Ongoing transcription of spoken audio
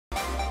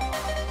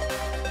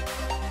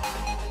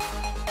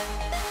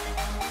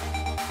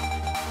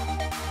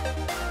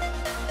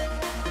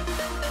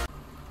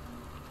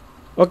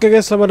Oke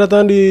guys, selamat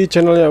datang di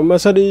channelnya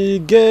Mas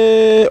Adi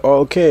Game.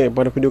 Oke,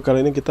 pada video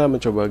kali ini kita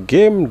mencoba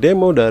game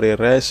demo dari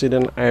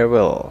Resident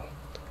Evil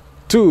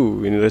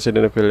 2. Ini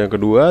Resident Evil yang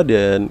kedua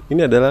dan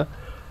ini adalah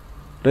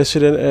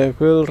Resident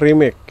Evil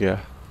Remake ya.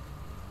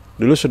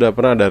 Dulu sudah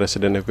pernah ada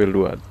Resident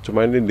Evil 2,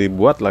 cuma ini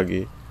dibuat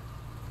lagi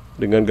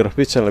dengan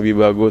grafis yang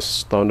lebih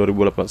bagus tahun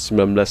 2019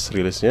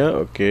 rilisnya.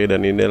 Oke,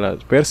 dan ini adalah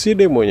versi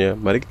demonya.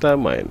 Mari kita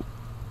main.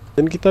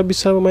 Dan kita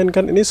bisa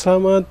memainkan ini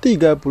selama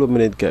 30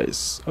 menit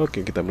guys.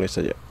 Oke, kita mulai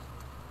saja.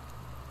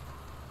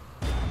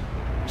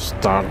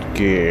 Start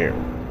game.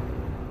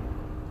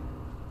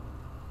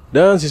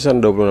 Dan sisa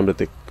 26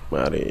 detik.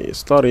 Mari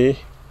story.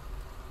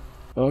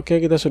 Oke,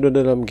 kita sudah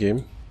dalam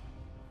game.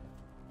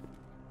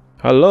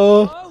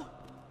 Halo.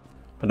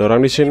 Ada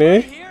orang di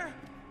sini.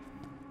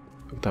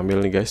 Kita ambil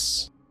nih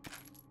guys.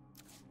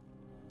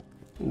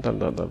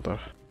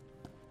 Bentar.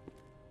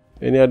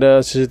 Ini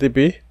ada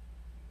CCTV.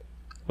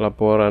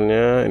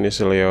 Laporannya ini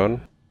si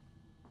Leon.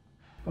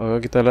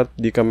 Oke, kita lihat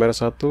di kamera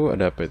 1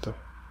 ada apa itu?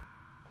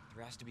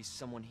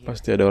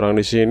 Pasti ada orang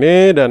di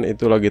sini dan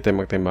itu lagi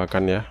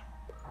tembak-tembakan ya.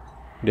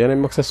 Dia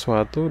nembak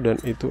sesuatu dan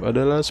itu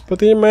adalah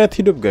sepertinya mayat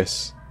hidup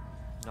guys.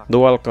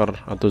 The Walker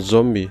atau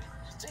zombie.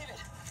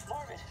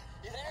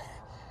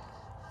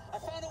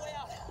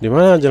 Di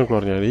mana jalan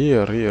keluarnya?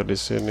 Here di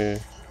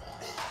sini.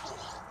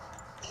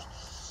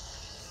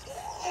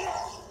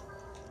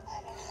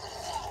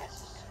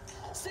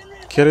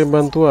 Kirim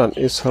bantuan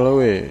is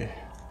Halloween.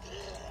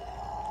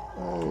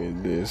 Oh,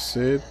 di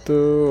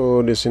situ.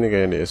 Oh, di sini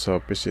kayaknya di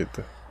office itu.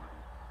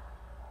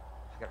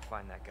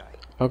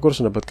 Aku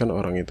harus mendapatkan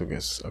orang itu,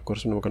 guys. Aku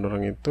harus mendapatkan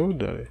orang itu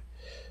dari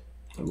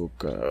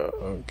buka.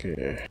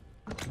 Oke.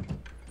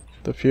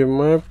 The view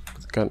map,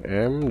 tekan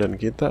M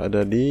dan kita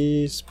ada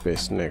di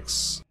space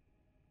next.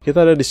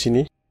 Kita ada di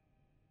sini.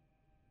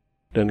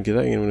 Dan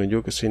kita ingin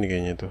menuju ke sini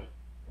kayaknya tuh.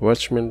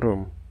 Watchman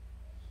room.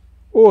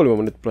 Oh, 5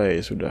 menit play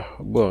sudah.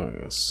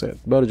 Set.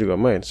 Baru juga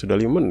main sudah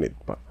 5 menit,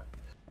 Pak.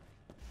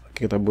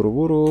 Kita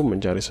buru-buru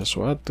mencari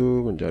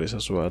sesuatu.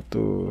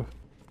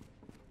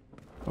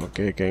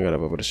 Oke, kayak nggak ada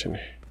apa-apa di sini.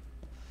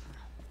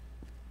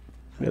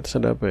 Di atas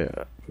ada apa ya?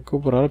 Aku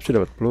berharap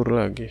sudah dapat peluru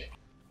lagi.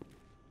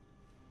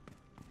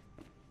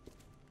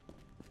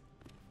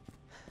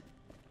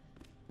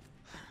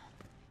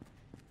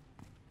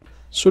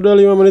 Sudah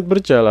 5 menit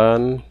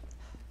berjalan.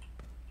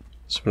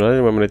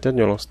 Sebenarnya 5 menitnya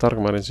nyolong start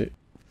kemarin sih.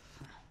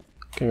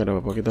 Oke, nggak ada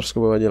apa-apa, kita harus ke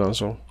bawah aja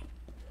langsung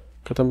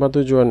ke tempat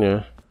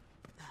tujuannya.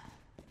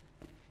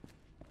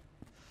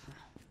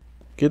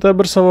 Kita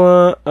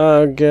bersama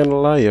agen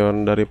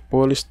Lion dari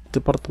Police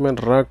Departemen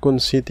Raccoon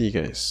City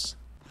guys.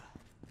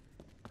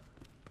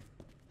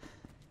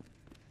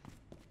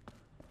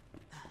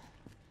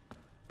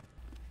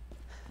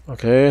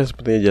 Oke,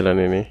 sepertinya jalan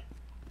ini.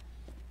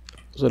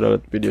 Sudah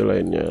lihat video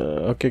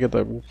lainnya. Oke,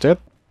 kita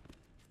pencet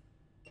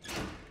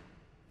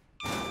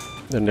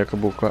dan dia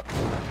kebuka.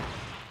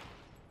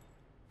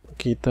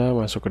 Kita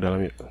masuk ke dalam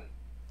yuk.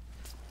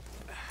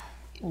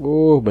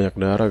 Banyak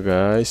darah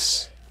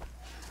guys.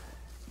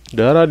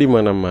 Darah di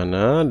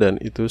mana-mana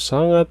dan itu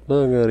sangat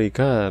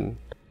mengerikan.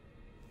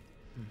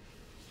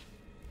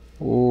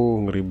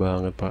 Ngeri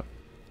banget, Pak.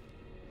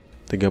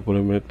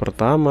 30 menit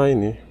pertama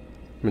ini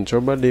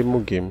mencoba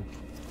demo game.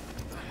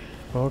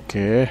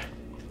 Oke.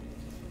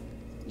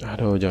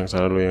 Aduh, jangan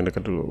salah dulu, yang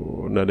dekat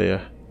dulu. Udah ada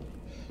ya.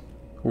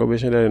 Nggak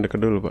biasanya dari yang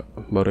dekat dulu,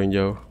 Pak. Baru yang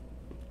jauh.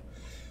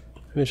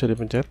 Ini bisa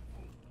dipencet.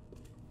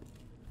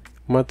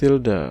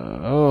 Matilda,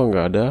 oh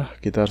nggak ada,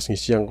 kita harus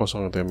ngisi yang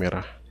kosong atau yang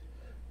merah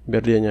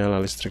biar dia nyala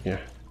listriknya.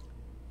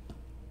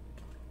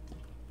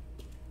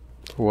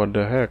 What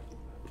the heck,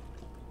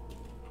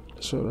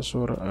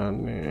 suara-suara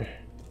aneh.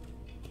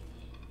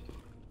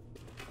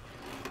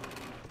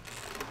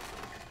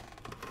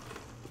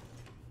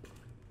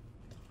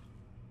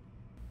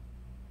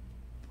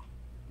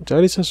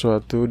 Cari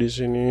sesuatu di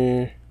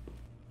sini.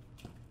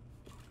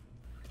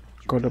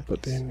 Kok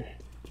dapat ini?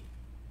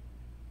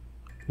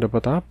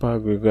 Dapat apa?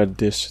 Gue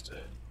gadis.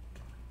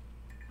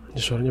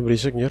 Ini suaranya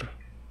berisik nyer.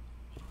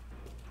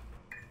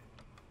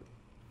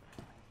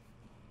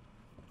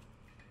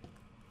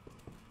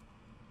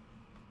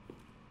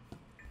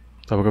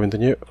 Kita buka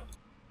pintunya yuk.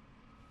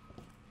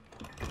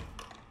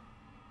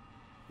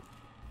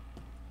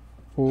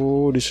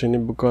 Di sini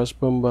bekas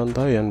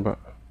pembantaian,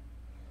 Pak.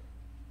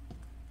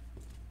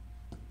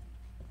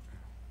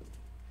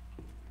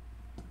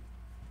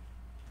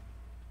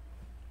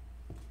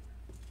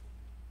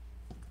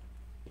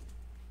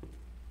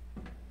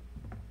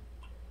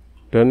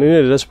 Dan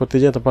ini adalah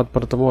sepertinya tempat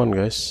pertemuan,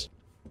 guys.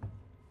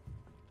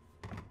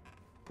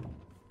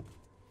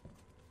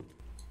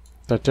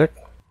 Kita cek.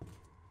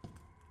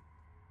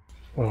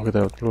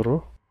 Kita dapat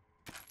peluru.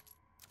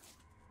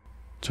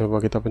 Coba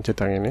kita pencet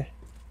yang ini.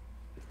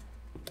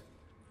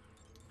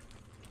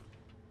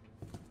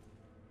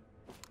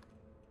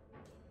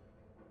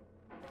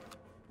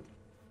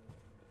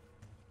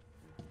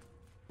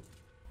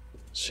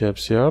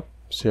 Siap-siap.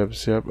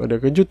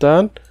 Ada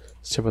kejutan.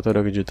 Siapa tahu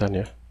ada kejutan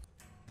ya.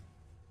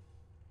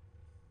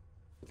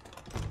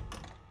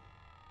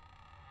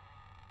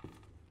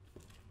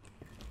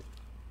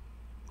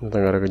 Ternyata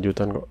nggak ada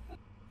kejutan kok.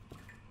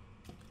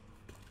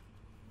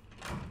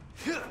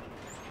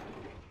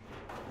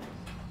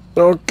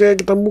 Oke,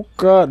 kita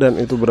buka dan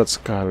itu berat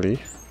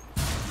sekali.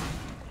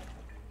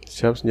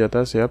 Siap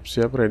senjata, siap,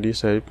 ready,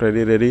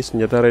 ready,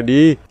 senjata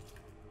ready.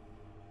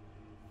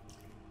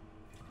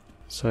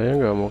 Saya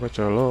nggak mau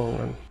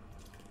kecolongan.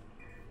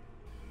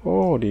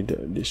 Oh,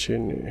 tidak di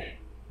sini.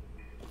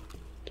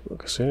 Coba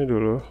ke sini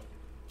dulu.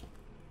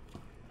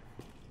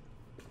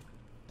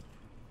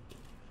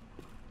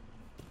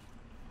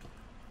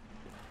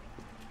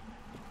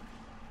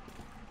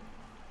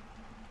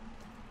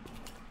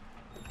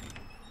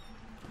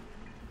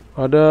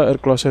 Ada air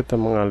closet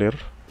yang mengalir.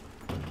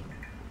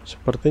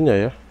 Sepertinya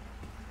ya.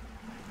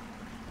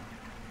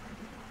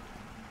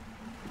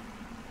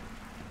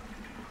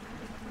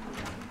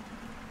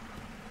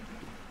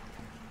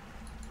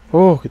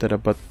 Oh, kita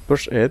dapat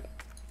first aid.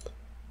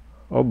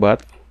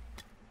 Obat.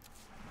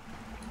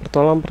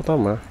 Pertolongan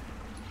pertama.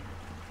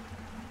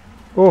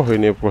 Oh,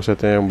 ini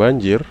klosetnya yang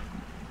banjir.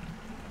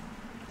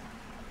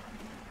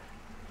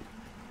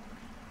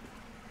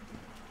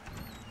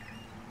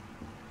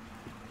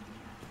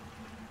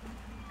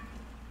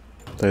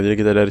 Tadi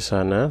kita dari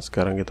sana,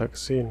 sekarang kita ke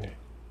sini.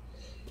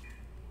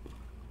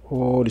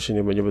 Oh, di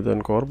sini penyebatan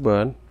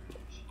korban.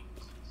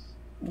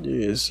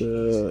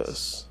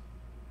 Yesus.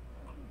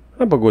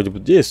 Kenapa gue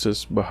jemput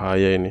Yesus?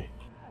 Bahaya ini.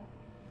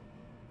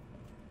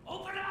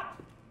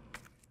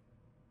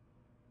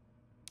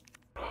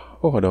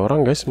 Oh, ada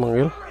orang guys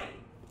manggil.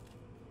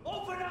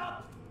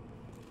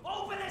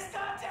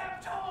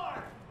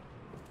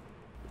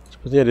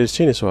 Sepertinya ada di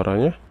sini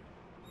suaranya.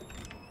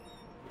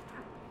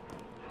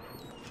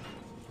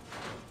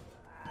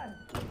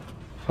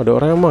 Ada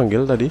orang yang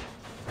manggil tadi.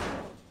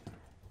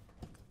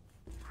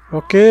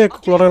 Oke,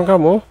 keluaran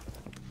kamu.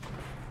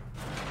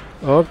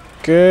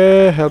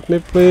 Oke, help me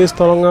please,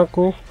 tolong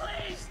aku.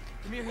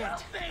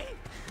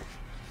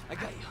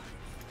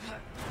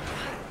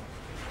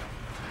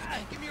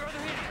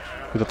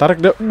 Kita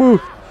tarik dia.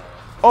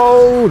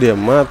 Oh, dia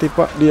mati,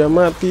 Pak. Dia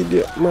mati.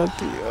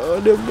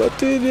 Oh, dia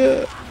mati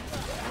dia.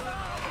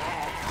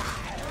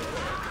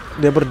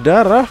 Dia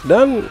berdarah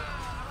dan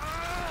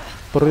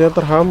perutnya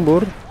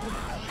terhambur.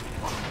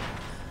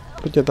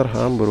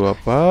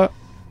 Bapak.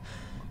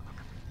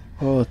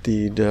 Oh,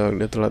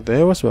 tidak, dia telah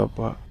tewas,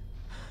 Bapak.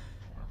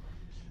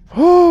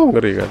 Oh,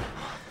 ngeri kan?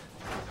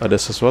 Ada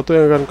sesuatu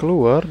yang akan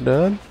keluar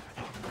dan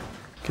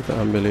kita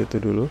ambil itu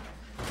dulu.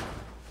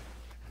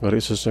 Ngeri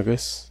susah,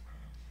 guys.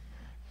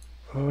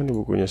 Oh, ini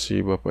bukunya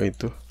si Bapak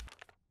itu.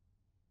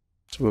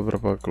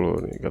 Beberapa clue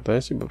nih,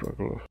 katanya sih beberapa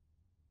clue.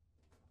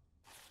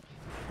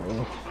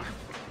 Oh.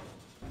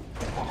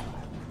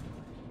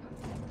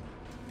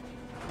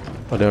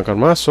 Ada yang akan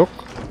masuk.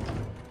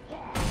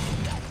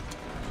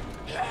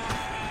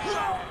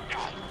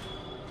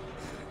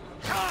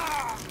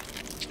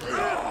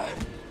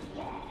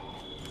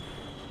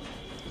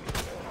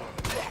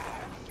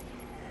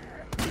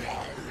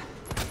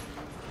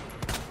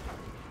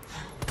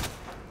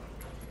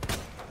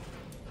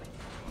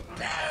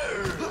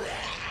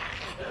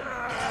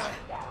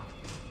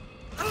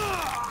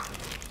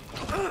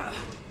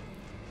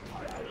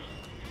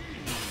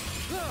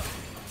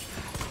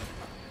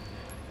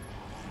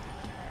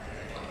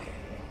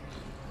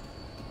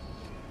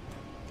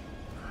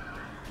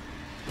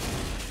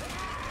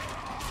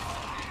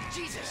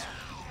 Jesus!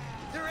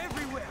 They're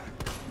everywhere!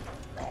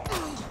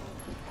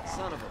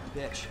 Son of a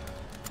bitch.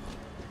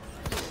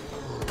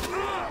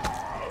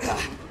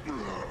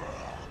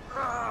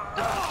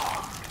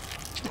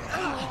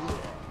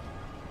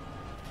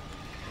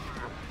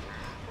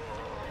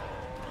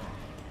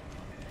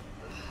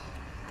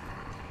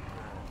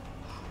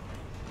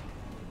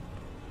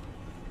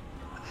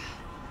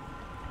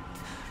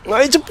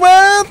 Ayo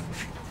cepat!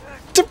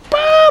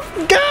 Cepat!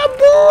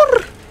 Kabur!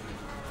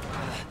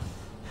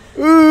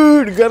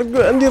 Digaruk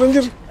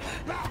anjir.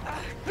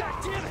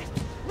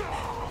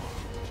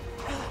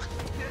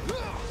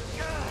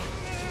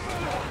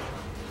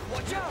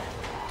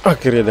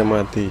 Akhirnya dia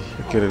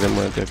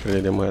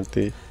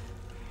mati.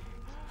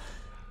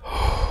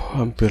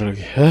 Hampir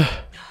lagi.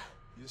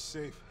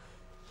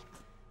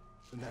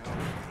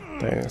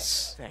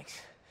 Thanks.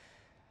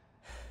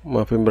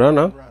 Maafin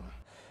Brana.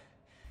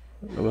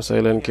 Nama saya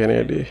Len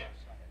Kennedy.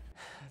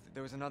 There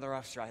was another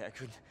off strike. I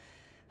couldn't.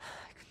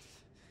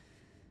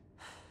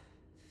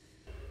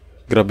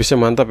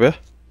 Grafisnya mantap ya.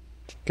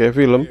 Kayak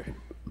film.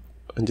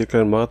 Anjir,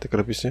 keren banget ya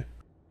grafisnya.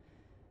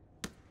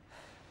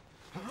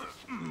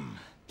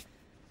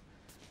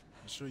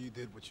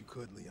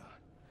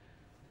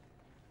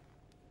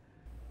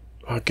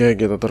 Oke,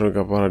 kita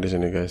terluka parah di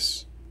sini,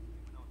 guys.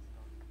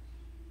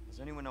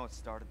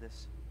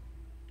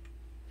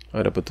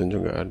 Ada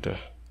petunjuk nggak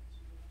ada?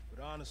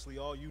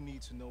 Honestly, all you need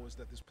to know is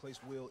that this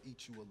place will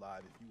eat you alive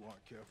if you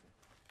aren't careful.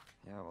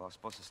 Yeah, well, I was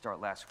supposed to start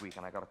last week,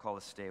 and I got a call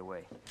to stay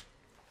away.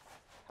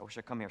 I wish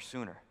I'd come here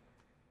sooner.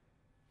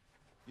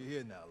 You're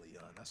here now,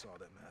 Leon. That's all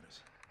that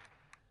matters.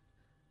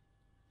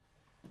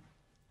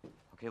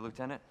 Okay,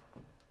 Lieutenant,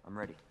 I'm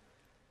ready.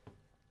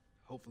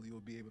 Hopefully you'll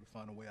be able to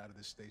find a way out of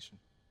this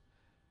station.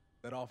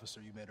 That officer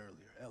you met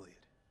earlier, Elliot.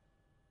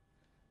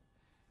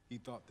 He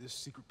thought this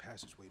secret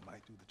passageway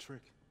might do the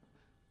trick.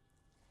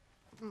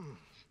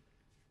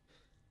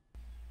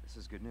 This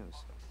is good news.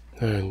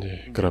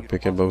 Anjir,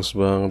 grafiknya bagus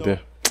banget ya.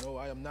 No,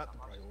 I am not the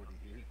priority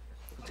here.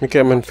 Ini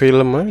kayak main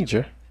film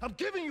aja. I'm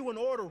giving you an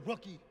order,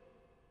 rookie.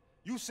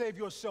 You save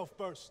yourself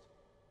first.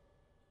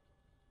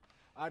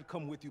 I'd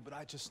come with you, but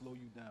I'd just slow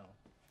you down.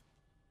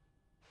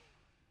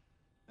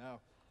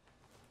 Now,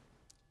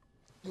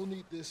 you'll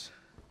need this.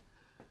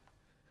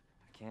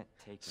 I can't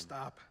take him.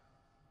 Stop.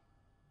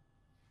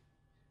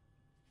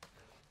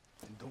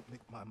 And don't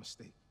make my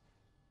mistake.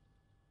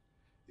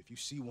 If you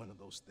see one of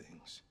those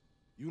things,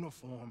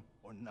 uniform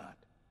or not,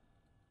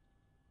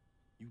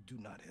 you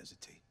do not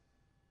hesitate.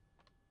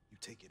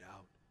 You take it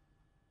out,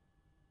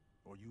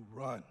 or you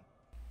run.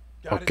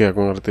 Got Oke, it?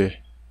 aku ngerti.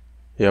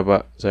 Ya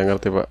Pak, saya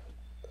ngerti Pak.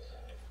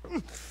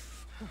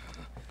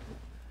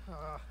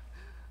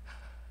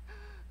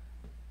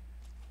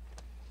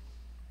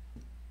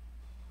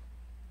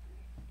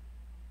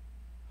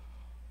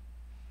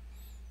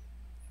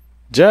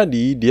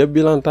 Jadi dia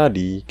bilang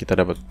tadi kita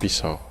dapat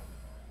pisau.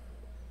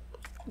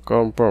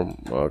 Confirm.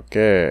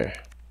 Oke.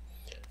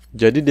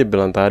 Jadi dia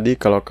bilang tadi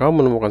kalau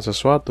kamu menemukan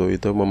sesuatu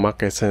itu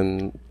memakai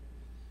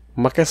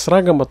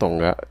seragam atau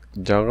enggak,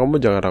 kamu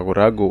jangan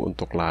ragu-ragu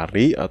untuk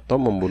lari atau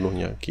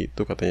membunuhnya,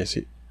 gitu katanya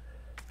sih.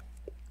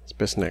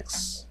 Space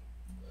next.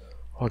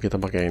 Oh,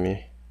 kita pakai ini.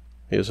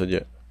 Ayo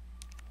saja.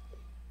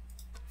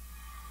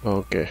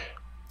 Oke.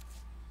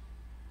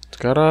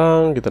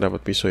 Sekarang kita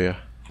dapat pisau ya.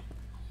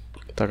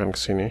 Kita akan ke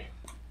sini.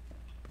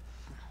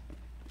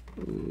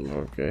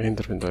 Oke,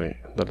 inventory.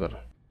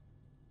 Bentar.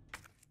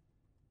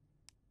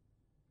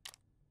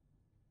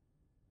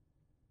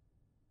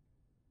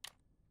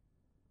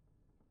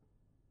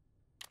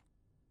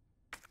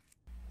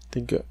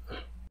 Tiga.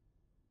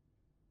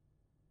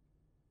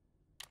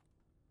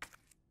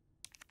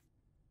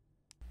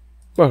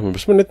 Wah,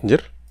 15 menit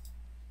anjir.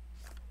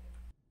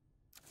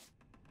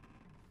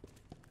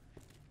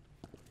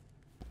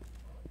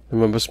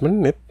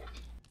 Menit.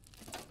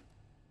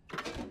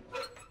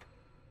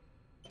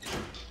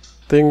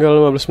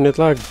 Tinggal 15 menit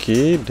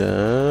lagi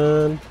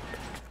dan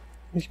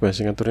ini gimana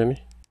sih ngaturnya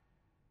nih?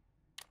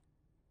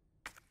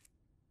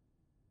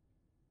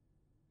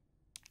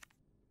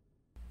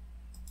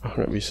 Oh,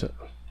 nggak bisa.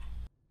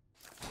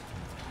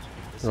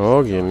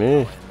 Oh,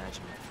 gini.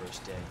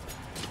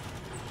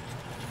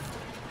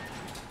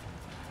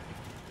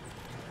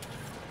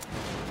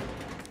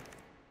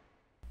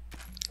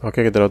 Oke,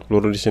 kita dapat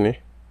peluru di sini.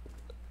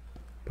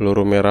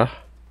 Peluru merah.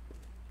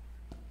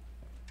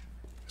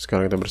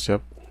 Sekarang kita bersiap.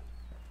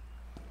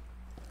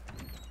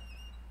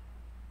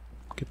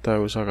 Kita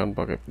usahakan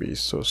pakai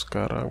pisau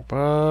sekarang,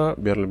 Pak,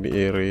 biar lebih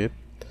irit.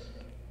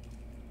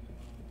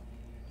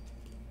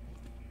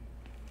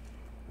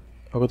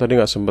 Aku tadi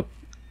nggak sempet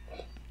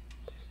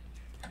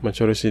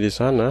mencuri di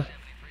sana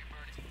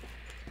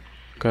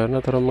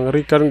karena terlalu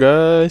mengerikan,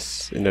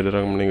 guys. Ini ada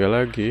orang meninggal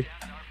lagi.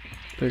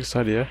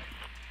 Periksa dia.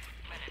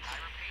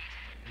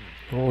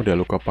 Oh, dia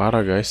luka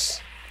parah,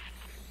 guys.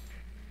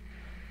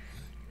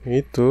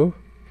 Itu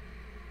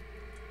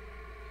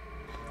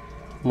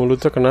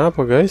mulutnya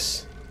kenapa,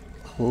 guys?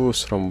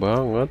 Serem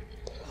banget.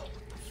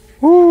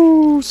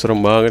 Serem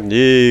banget,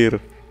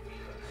 jir.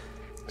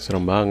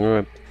 Serem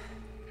banget.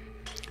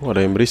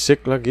 Ada yang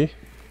berisik lagi.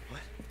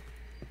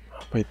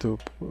 Apa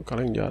itu?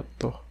 Kalian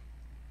jatuh.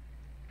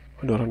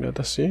 Ada orang di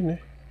atas sini.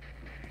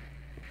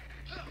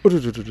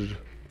 Aduh.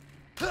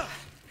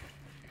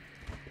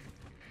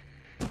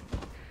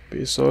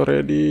 Pisau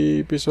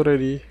ready.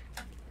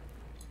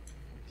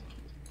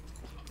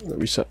 Nggak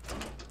bisa.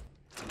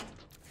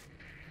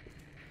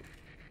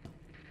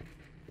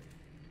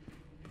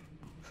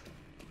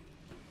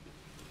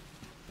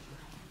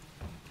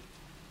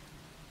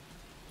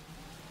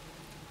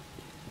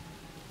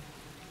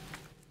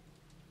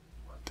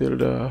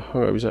 Udah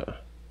nggak bisa.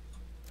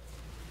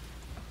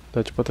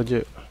 Kita cepat aja.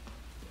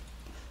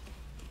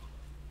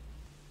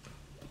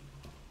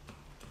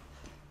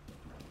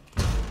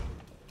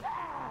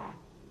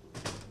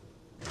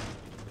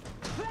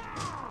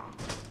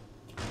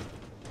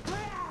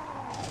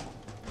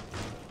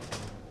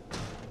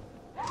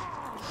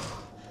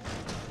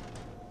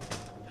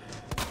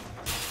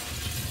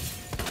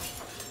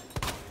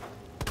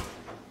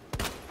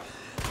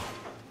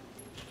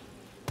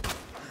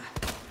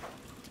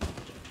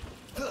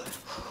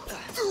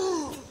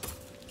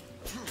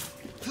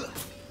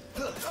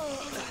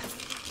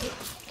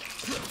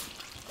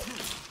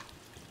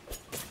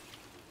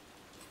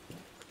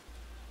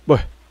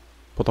 Wah,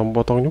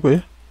 potong-potong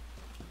juga ya.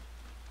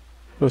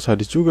 Lo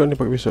sadis juga nih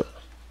pakai pisau.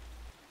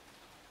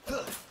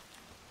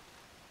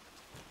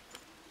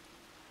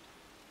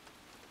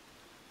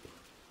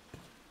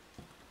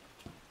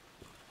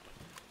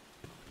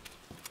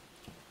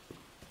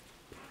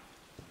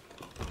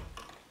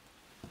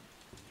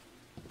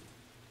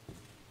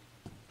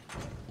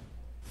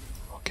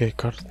 Oke,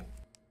 card.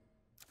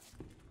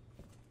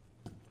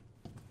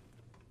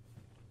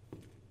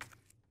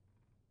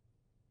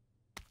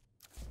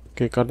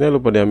 Oke, cardnya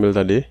lupa diambil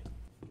tadi.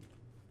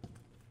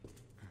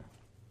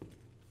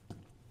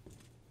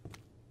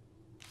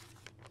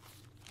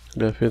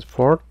 David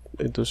Ford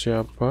itu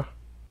siapa?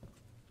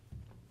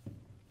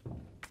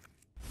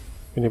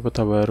 Ini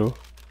peta baru.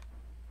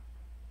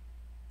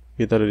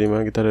 Kita ada di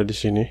mana? Kita ada di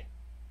sini.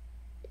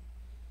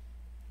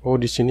 Oh,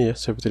 di sini ya,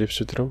 safety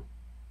deposit room.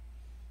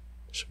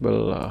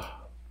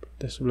 Sebelah.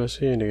 Di sebelah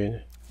sini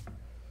kayaknya.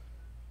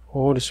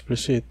 Oh, di sebelah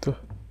situ.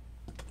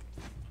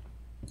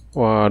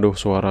 Waduh,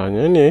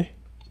 suaranya ini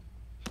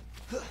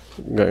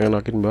nggak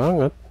enakin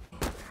banget.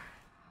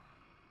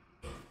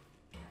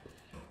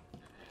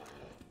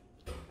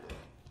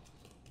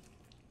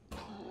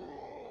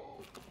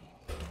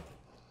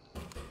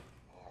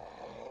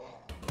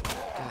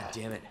 God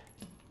damn it.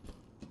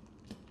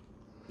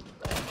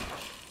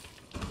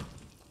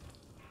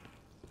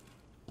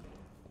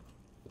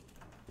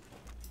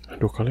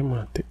 Aduh, kali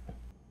mati.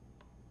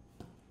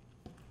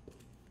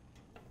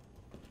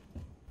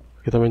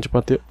 Kita main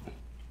cepat yuk.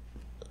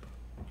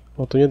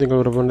 Waktunya tinggal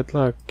berapa menit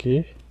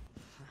lagi.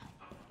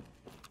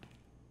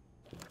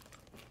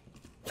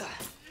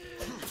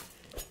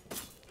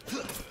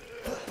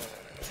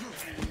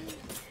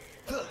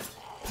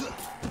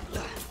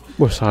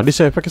 Wah, sadis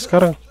ya efeknya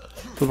sekarang.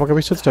 Tuh pakai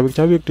pisau tuh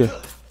cabik-cabik dia.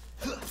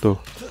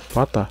 Tuh,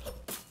 patah.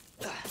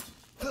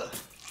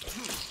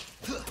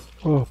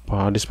 Oh,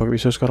 padis pakai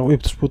pisau sekarang. Wih,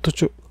 terus putus,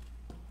 cuk.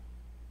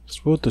 Terus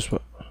putus,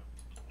 Pak.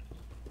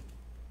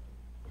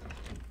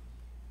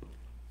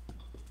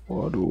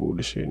 Waduh,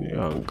 di sini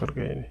angker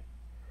kayak ini.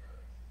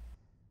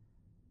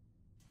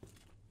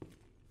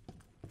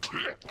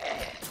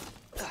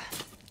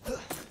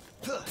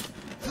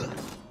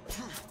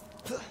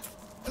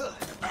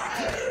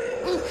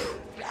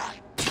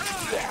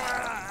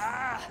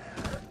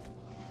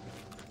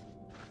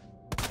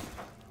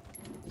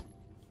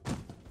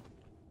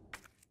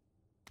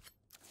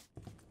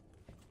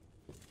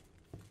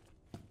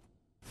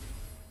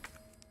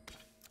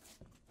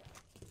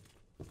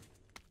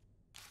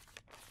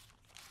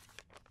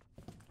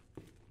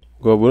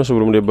 Gua bunuh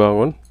sebelum dia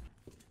bangun.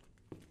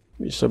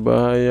 Bisa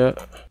bahaya.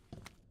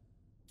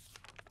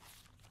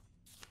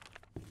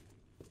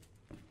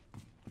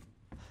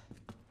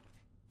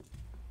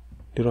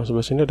 Di ruang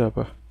sebelah sini ada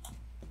apa?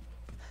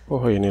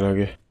 Oh, ini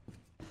lagi.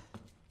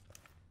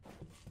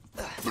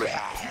 Oh,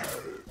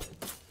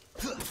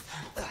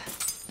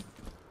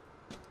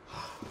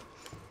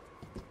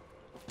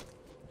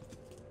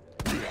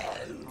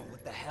 what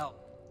the hell?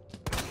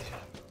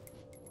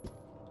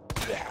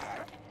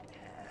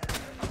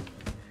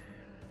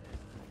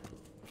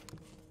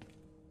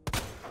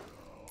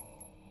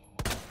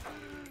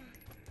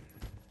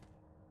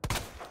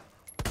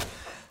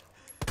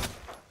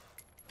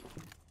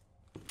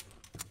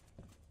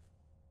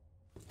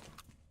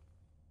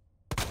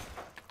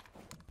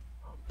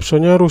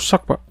 Pisaunya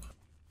rusak, Pak.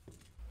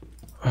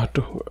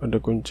 Aduh, nggak ada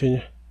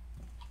kuncinya.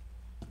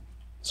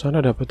 Sana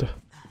ada apa tuh?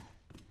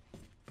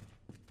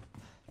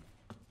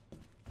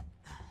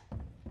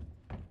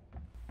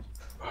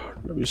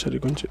 Nggak bisa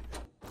dikunci.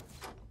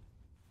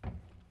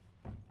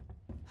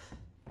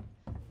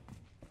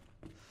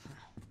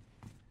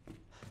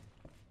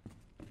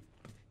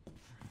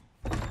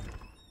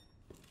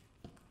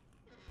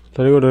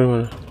 Tadi gua dari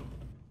mana?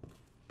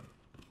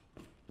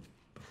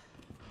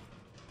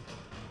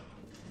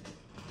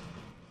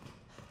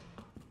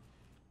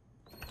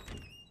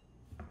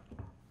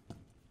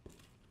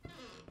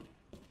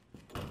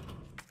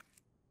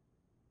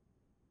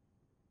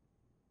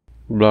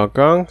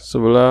 Belakang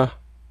sebelah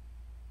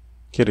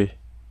kiri.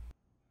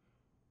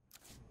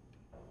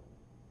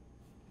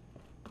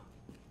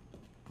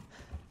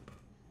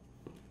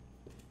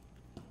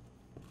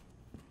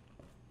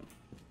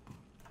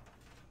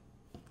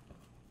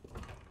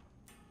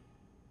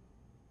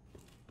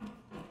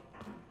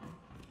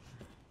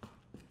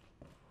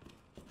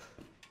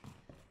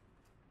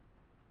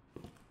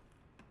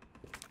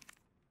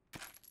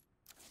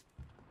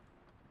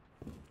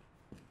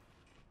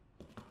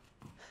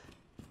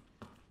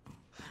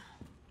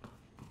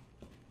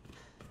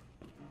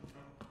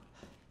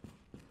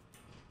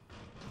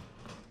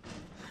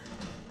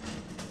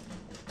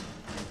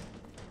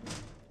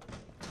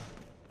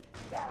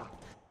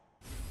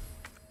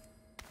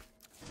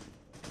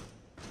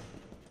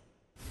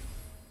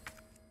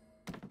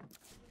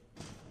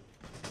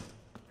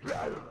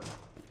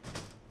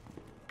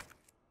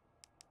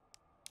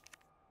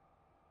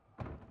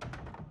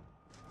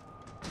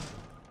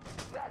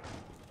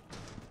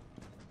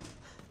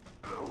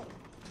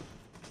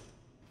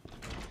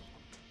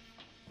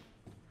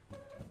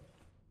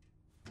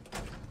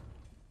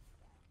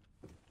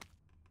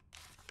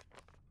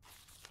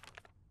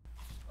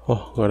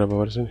 Oh, nggak ada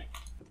apa-apa di sini.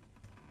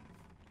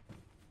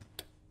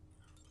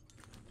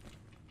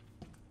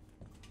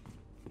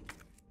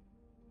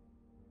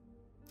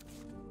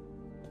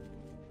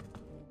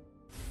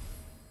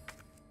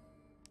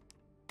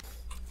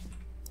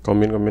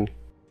 Komen.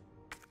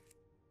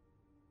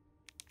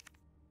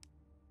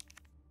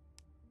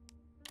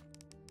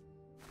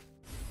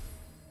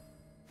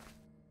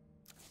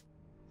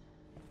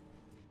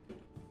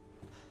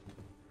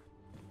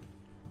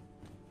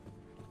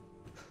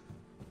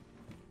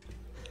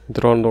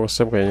 Itu untuk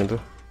save kayaknya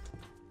tuh.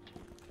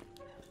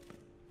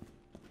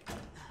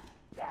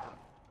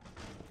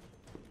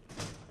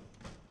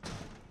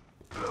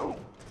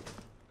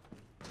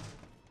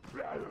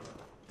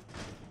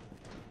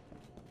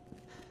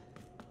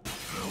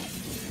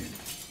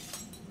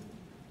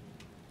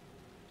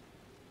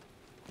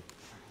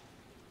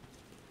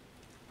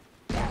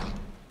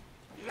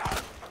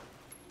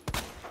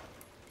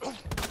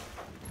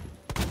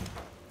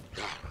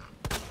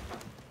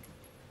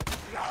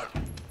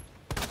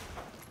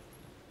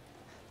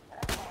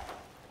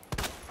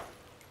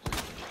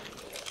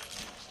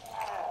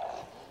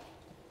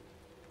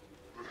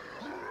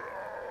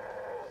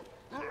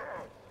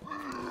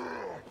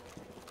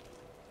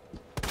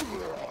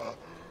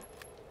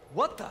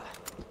 What the?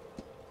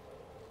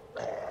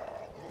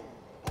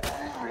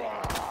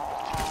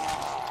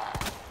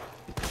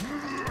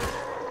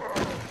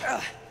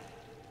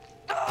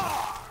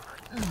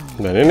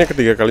 Nah ini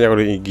ketiga kalinya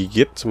aku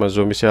digigit sama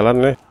zombie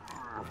sialan nih.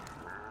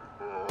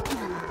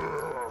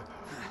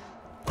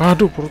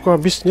 Aduh, perutku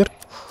habis nyer.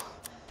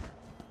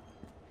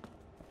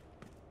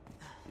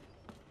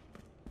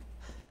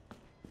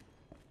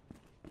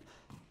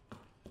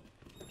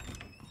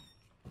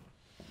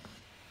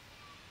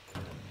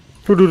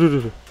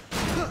 Duh.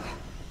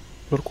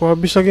 Perutku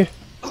habis lagi.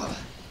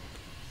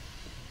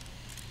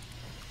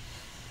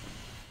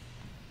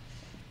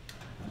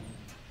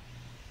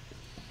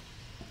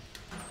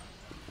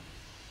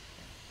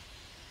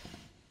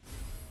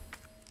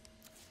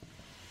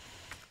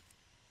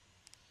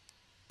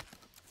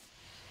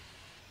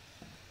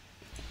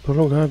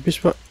 Tolong gak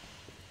habis, Pak.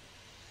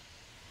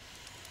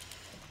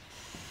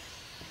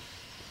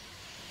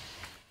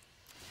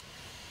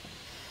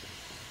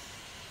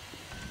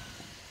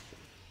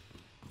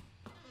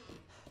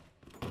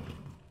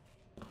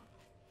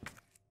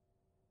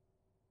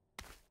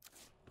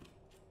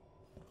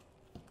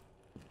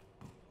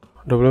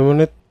 Udah berapa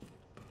menit?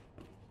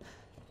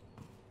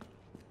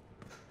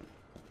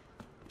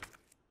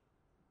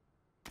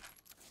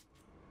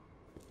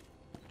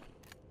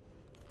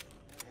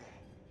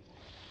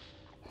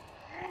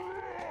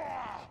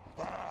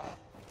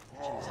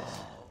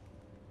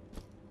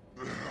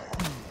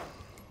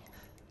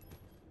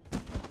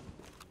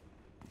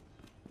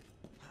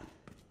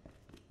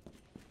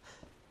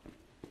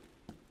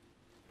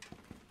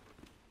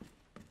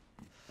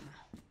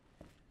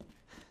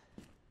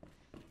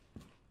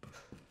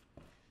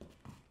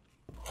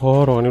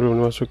 Oh, ruangan ini belum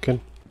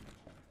dimasukin.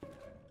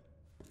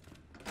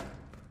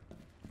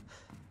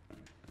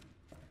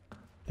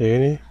 Ya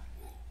ini,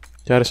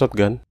 cari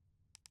shotgun.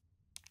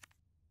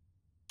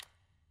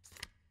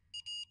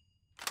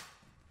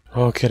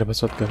 Oke, dapat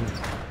shotgun.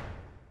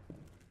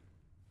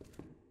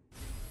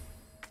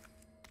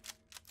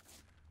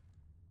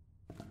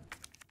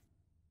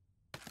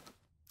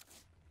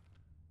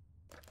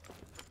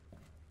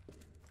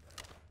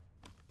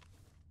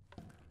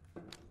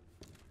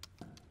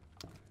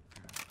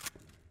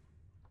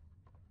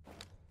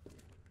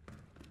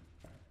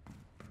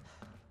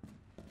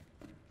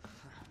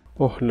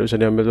 Oh, nggak bisa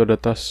diambil tuh, ada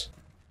tas.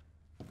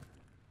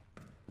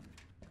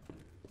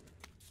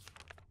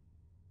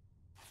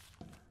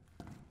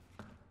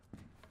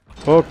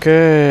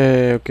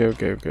 Oke.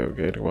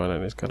 Kemana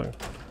nih sekarang?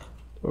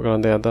 Ke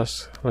lantai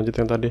atas, lanjut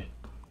yang tadi.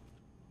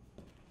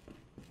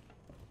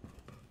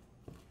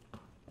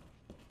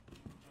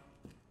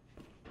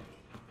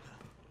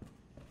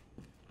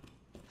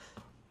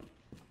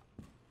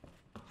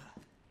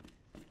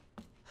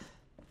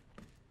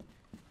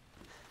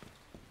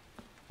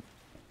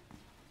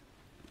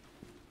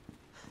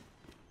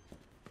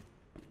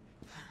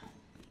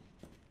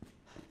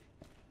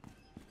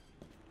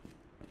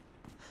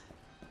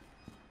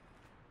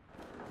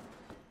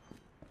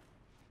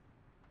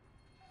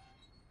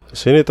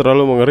 Sini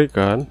terlalu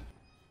mengerikan.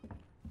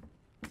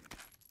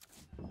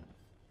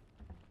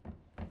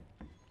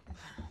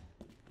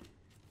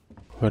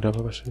 Gak ada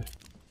apa-apa sini.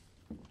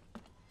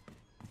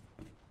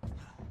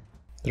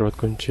 Terdapat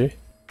kunci.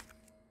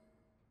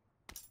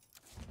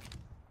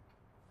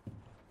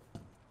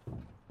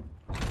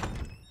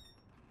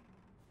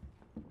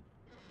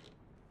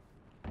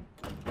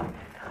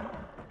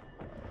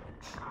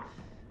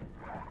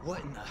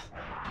 What in the?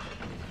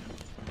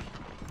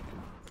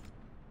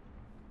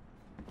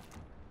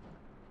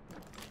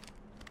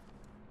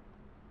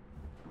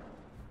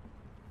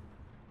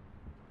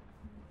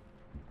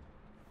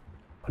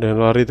 Ada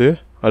yang lari tuh ya.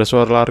 Ada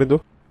suara lari tuh.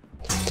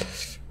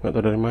 Gak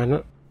tahu dari mana.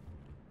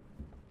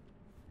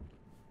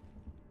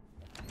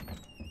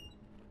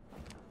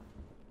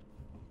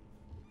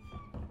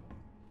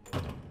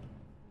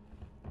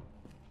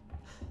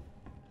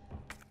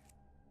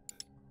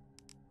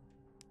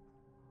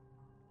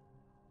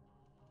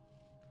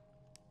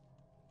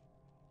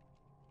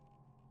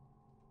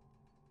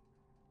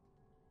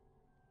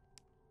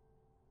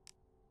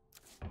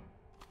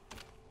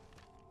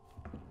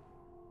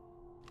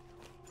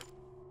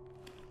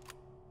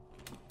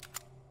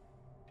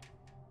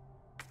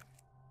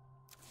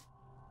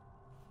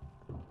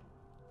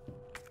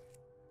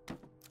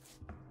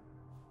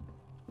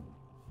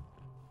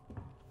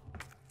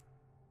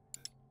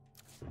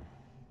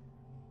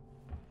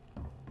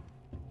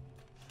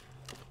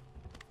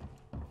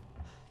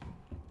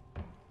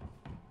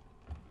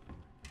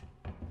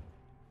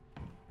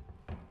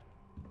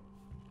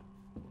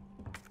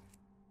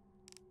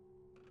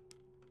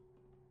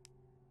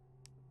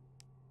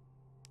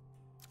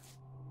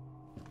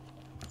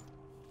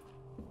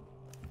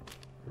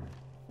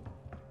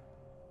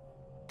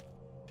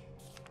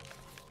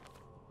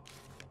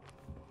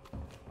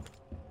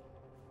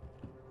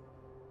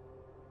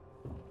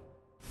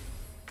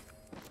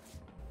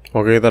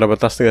 Oke, kita dapat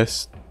tas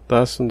guys.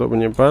 Tas untuk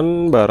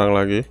menyimpan barang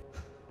lagi.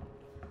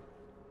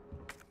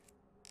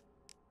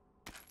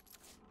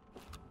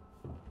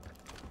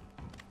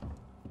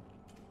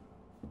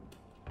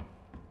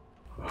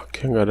 Oke.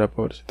 Oke, nggak ada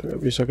apa di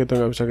situ. Kita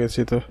nggak bisa ke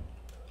situ.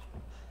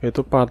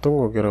 Itu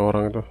patung, gue kira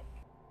orang itu.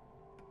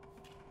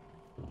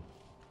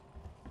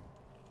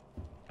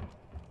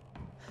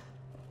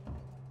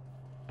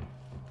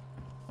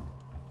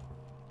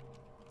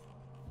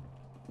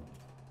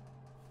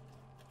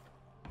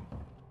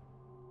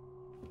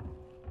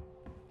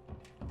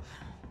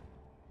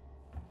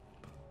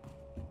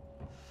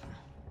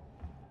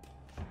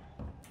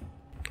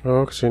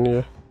 Oh,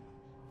 kesini ya.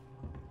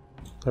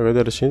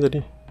 Agak dari sini tadi.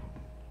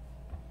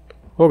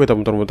 Oh, kita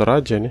muter-muter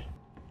aja nih.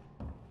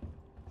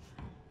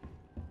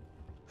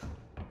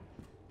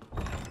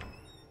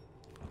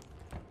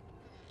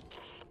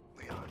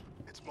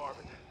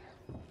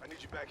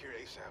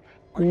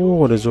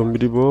 Ada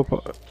zombie di bawah,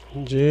 Pak.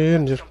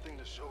 Anjir.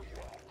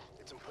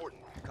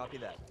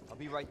 Copy that. I'll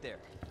be right there.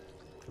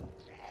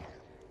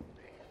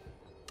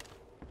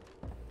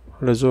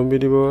 Ada zombie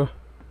di bawah.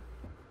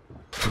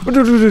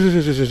 Aduh,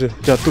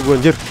 jatuh gua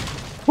anjir.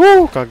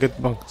 Kaget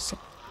bangsa.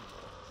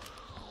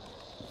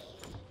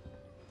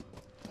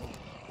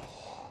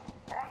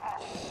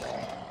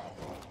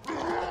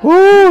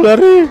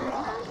 Lari.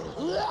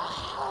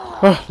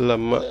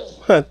 Lama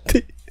mati.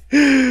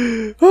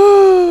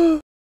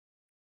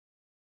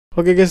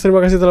 Oke guys, terima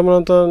kasih telah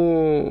menonton.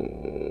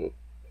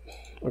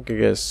 Oke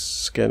guys,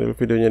 sekian dulu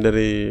videonya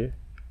dari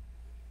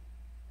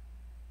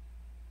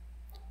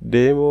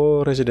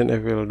demo Resident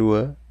Evil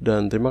 2.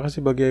 Dan terima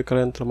kasih bagi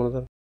kalian telah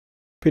menonton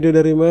video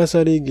dari Mas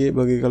Adige.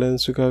 Bagi kalian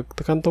suka,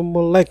 tekan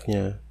tombol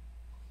like-nya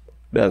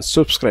dan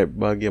subscribe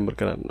bagi yang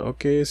berkenan.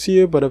 Oke,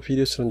 see you pada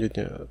video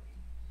selanjutnya.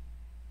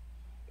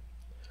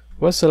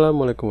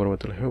 Wassalamualaikum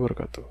warahmatullahi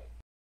wabarakatuh.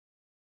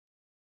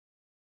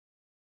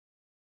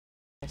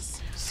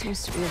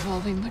 Seems to be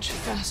evolving much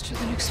faster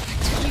than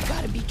expected. You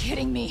gotta be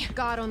kidding me.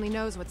 God only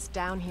knows what's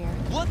down here.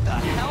 What the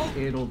hell?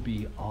 It'll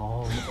be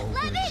all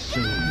over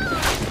soon.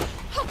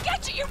 I'll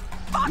get you, you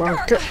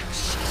fucker!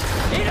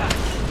 Ada!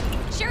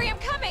 Sherry,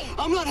 I'm coming!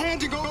 I'm not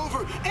handing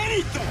over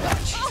anything!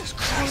 Jesus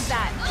Christ! Who's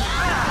that?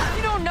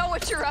 You don't know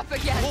what you're up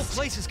against. The whole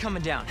place is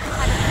coming down.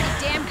 Had a pretty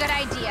damn good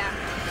idea.